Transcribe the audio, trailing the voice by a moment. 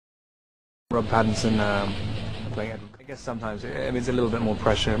Rob Pattinson playing Edward. I guess sometimes it's a little bit more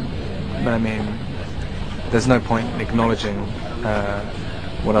pressure, but I mean, there's no point in acknowledging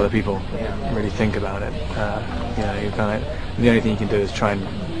what other people really think about it. You kind of, the only thing you can do is try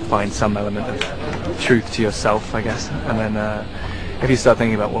and find some element of truth to yourself, I guess, and then if you start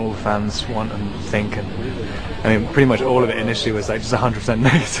thinking about what all the fans want and think, and I mean, pretty much all of it initially was like just 100%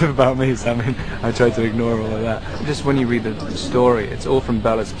 negative about me, so I mean, I tried to ignore all of that. Just when you read the story, it's all from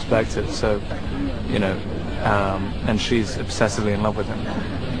Bella's perspective, so, you know, and she's obsessively in love with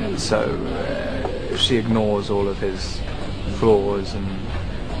him, so she ignores all of his flaws and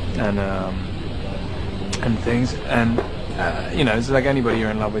things, and you know, it's like anybody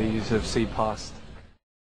you're in love with, you sort of see past